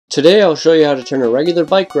Today I'll show you how to turn a regular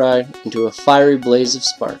bike ride into a fiery blaze of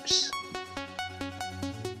sparks.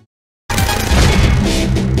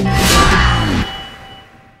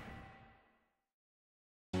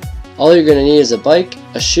 All you're going to need is a bike,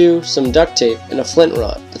 a shoe, some duct tape, and a flint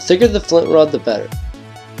rod. The thicker the flint rod, the better.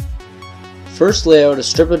 First, lay out a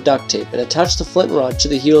strip of duct tape and attach the flint rod to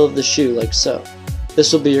the heel of the shoe like so.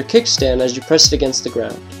 This will be your kickstand as you press it against the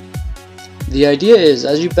ground. The idea is,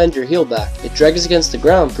 as you bend your heel back, it drags against the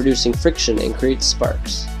ground, producing friction and creates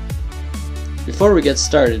sparks. Before we get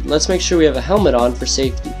started, let's make sure we have a helmet on for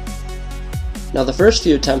safety. Now the first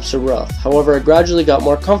few attempts are rough, however I gradually got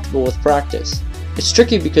more comfortable with practice. It's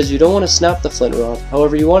tricky because you don't want to snap the flint rod,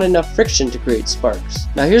 however you want enough friction to create sparks.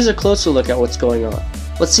 Now here's a closer look at what's going on.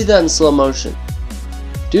 Let's see that in slow motion.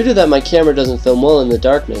 Due to that my camera doesn't film well in the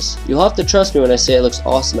darkness, you'll have to trust me when I say it looks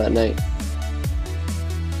awesome at night.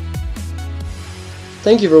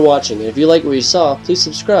 Thank you for watching, and if you like what you saw, please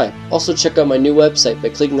subscribe. Also check out my new website by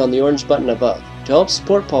clicking on the orange button above. To help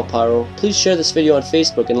support Pyro, please share this video on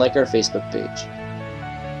Facebook and like our Facebook page.